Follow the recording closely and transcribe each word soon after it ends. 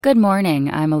Good morning,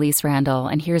 I'm Elise Randall,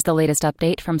 and here's the latest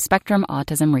update from Spectrum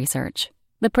Autism Research.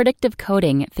 The Predictive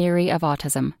Coding Theory of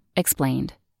Autism,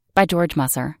 Explained, by George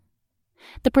Musser.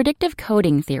 The predictive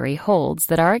coding theory holds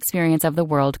that our experience of the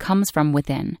world comes from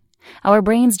within. Our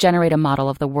brains generate a model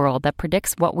of the world that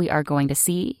predicts what we are going to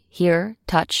see, hear,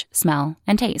 touch, smell,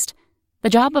 and taste.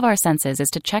 The job of our senses is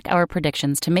to check our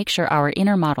predictions to make sure our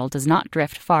inner model does not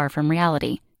drift far from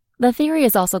reality. The theory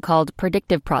is also called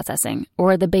predictive processing,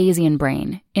 or the Bayesian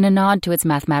brain, in a nod to its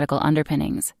mathematical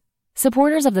underpinnings.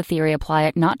 Supporters of the theory apply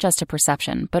it not just to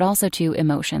perception, but also to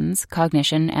emotions,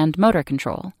 cognition, and motor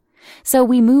control. So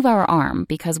we move our arm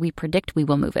because we predict we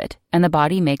will move it, and the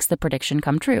body makes the prediction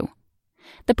come true.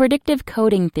 The predictive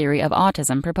coding theory of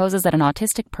autism proposes that an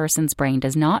autistic person's brain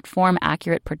does not form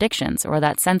accurate predictions or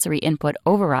that sensory input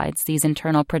overrides these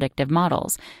internal predictive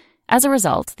models. As a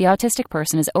result, the autistic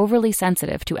person is overly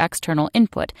sensitive to external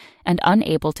input and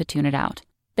unable to tune it out.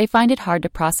 They find it hard to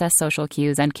process social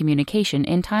cues and communication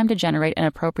in time to generate an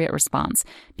appropriate response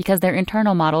because their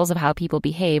internal models of how people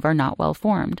behave are not well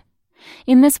formed.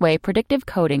 In this way, predictive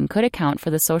coding could account for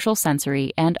the social,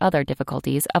 sensory, and other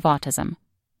difficulties of autism.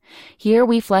 Here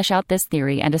we flesh out this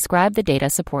theory and describe the data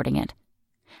supporting it.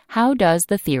 How does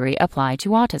the theory apply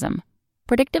to autism?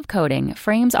 Predictive coding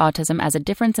frames autism as a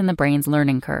difference in the brain's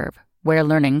learning curve, where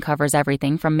learning covers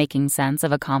everything from making sense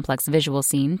of a complex visual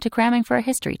scene to cramming for a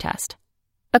history test.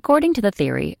 According to the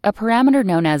theory, a parameter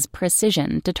known as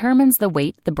precision determines the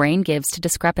weight the brain gives to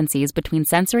discrepancies between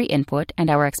sensory input and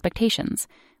our expectations.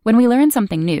 When we learn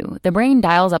something new, the brain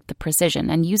dials up the precision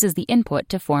and uses the input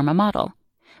to form a model.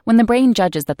 When the brain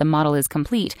judges that the model is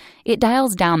complete, it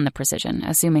dials down the precision,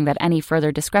 assuming that any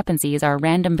further discrepancies are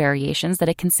random variations that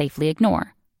it can safely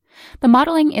ignore. The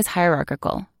modeling is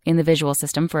hierarchical. In the visual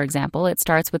system, for example, it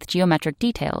starts with geometric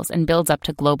details and builds up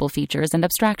to global features and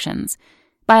abstractions.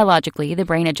 Biologically, the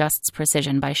brain adjusts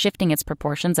precision by shifting its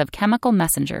proportions of chemical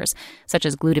messengers, such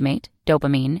as glutamate,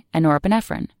 dopamine, and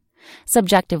norepinephrine.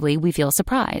 Subjectively, we feel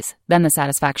surprise, then the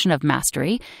satisfaction of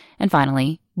mastery, and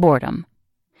finally, boredom.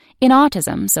 In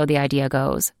autism, so the idea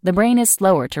goes, the brain is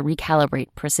slower to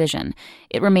recalibrate precision.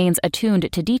 It remains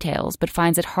attuned to details but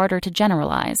finds it harder to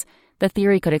generalize. The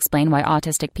theory could explain why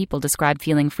autistic people describe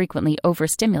feeling frequently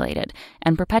overstimulated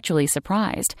and perpetually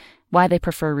surprised, why they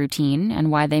prefer routine,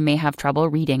 and why they may have trouble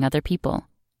reading other people.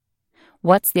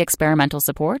 What's the experimental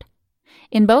support?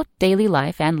 In both daily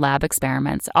life and lab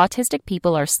experiments, autistic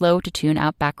people are slow to tune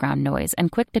out background noise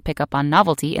and quick to pick up on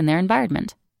novelty in their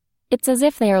environment. It's as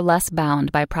if they are less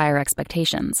bound by prior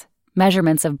expectations.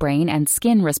 Measurements of brain and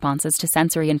skin responses to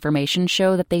sensory information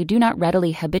show that they do not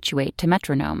readily habituate to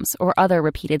metronomes or other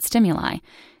repeated stimuli.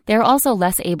 They are also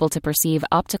less able to perceive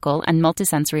optical and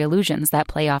multisensory illusions that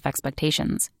play off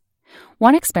expectations.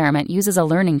 One experiment uses a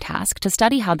learning task to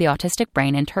study how the autistic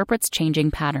brain interprets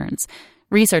changing patterns.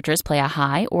 Researchers play a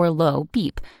high or low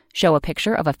beep, show a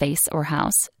picture of a face or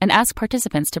house, and ask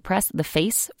participants to press the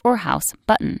face or house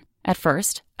button. At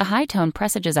first, a high tone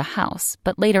presages a house,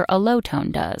 but later a low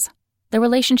tone does. The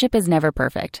relationship is never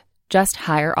perfect, just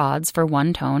higher odds for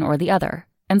one tone or the other,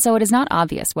 and so it is not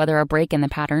obvious whether a break in the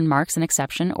pattern marks an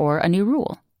exception or a new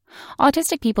rule.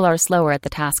 Autistic people are slower at the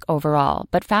task overall,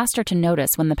 but faster to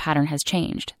notice when the pattern has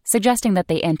changed, suggesting that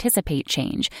they anticipate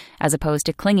change, as opposed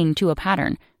to clinging to a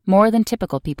pattern, more than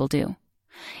typical people do.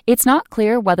 It's not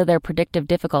clear whether their predictive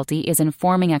difficulty is in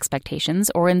forming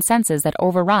expectations or in senses that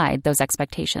override those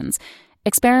expectations.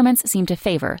 Experiments seem to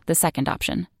favor the second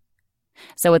option.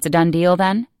 So it's a done deal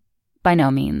then? By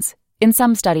no means. In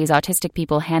some studies, autistic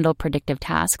people handle predictive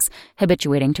tasks,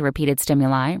 habituating to repeated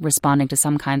stimuli, responding to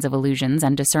some kinds of illusions,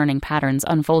 and discerning patterns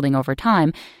unfolding over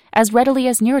time, as readily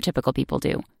as neurotypical people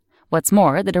do. What's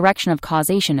more, the direction of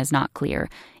causation is not clear.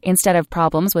 Instead of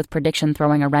problems with prediction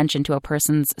throwing a wrench into a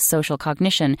person's social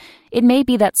cognition, it may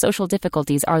be that social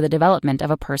difficulties are the development of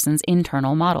a person's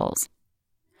internal models.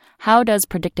 How does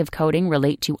predictive coding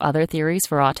relate to other theories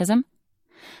for autism?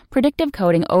 Predictive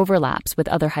coding overlaps with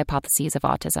other hypotheses of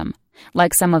autism.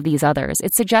 Like some of these others,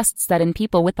 it suggests that in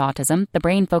people with autism, the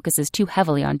brain focuses too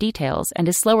heavily on details and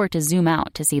is slower to zoom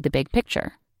out to see the big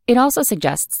picture. It also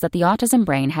suggests that the autism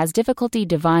brain has difficulty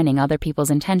divining other people's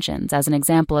intentions as an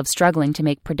example of struggling to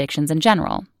make predictions in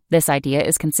general. This idea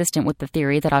is consistent with the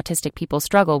theory that autistic people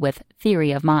struggle with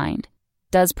theory of mind.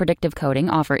 Does predictive coding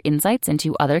offer insights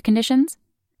into other conditions?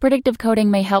 Predictive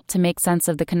coding may help to make sense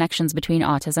of the connections between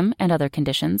autism and other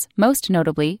conditions, most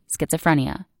notably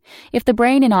schizophrenia. If the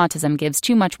brain in autism gives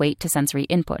too much weight to sensory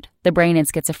input, the brain in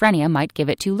schizophrenia might give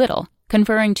it too little,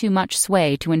 conferring too much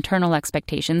sway to internal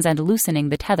expectations and loosening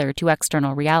the tether to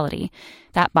external reality.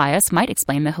 That bias might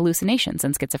explain the hallucinations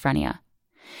in schizophrenia.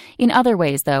 In other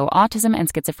ways, though, autism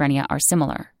and schizophrenia are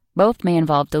similar. Both may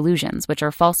involve delusions, which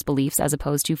are false beliefs as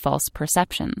opposed to false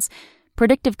perceptions.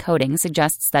 Predictive coding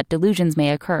suggests that delusions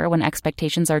may occur when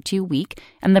expectations are too weak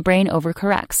and the brain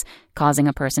overcorrects, causing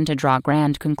a person to draw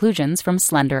grand conclusions from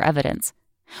slender evidence.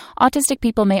 Autistic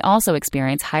people may also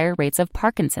experience higher rates of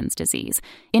Parkinson's disease.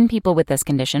 In people with this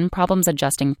condition, problems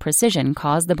adjusting precision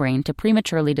cause the brain to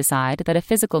prematurely decide that a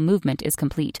physical movement is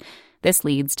complete. This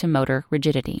leads to motor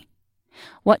rigidity.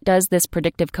 What does this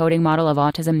predictive coding model of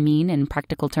autism mean in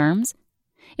practical terms?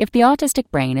 If the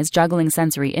autistic brain is juggling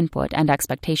sensory input and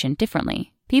expectation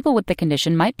differently, people with the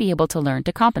condition might be able to learn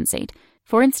to compensate.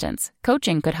 For instance,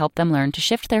 coaching could help them learn to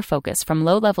shift their focus from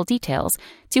low-level details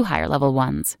to higher-level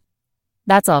ones.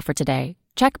 That's all for today.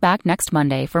 Check back next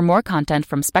Monday for more content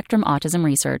from Spectrum Autism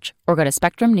Research or go to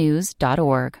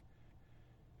spectrumnews.org.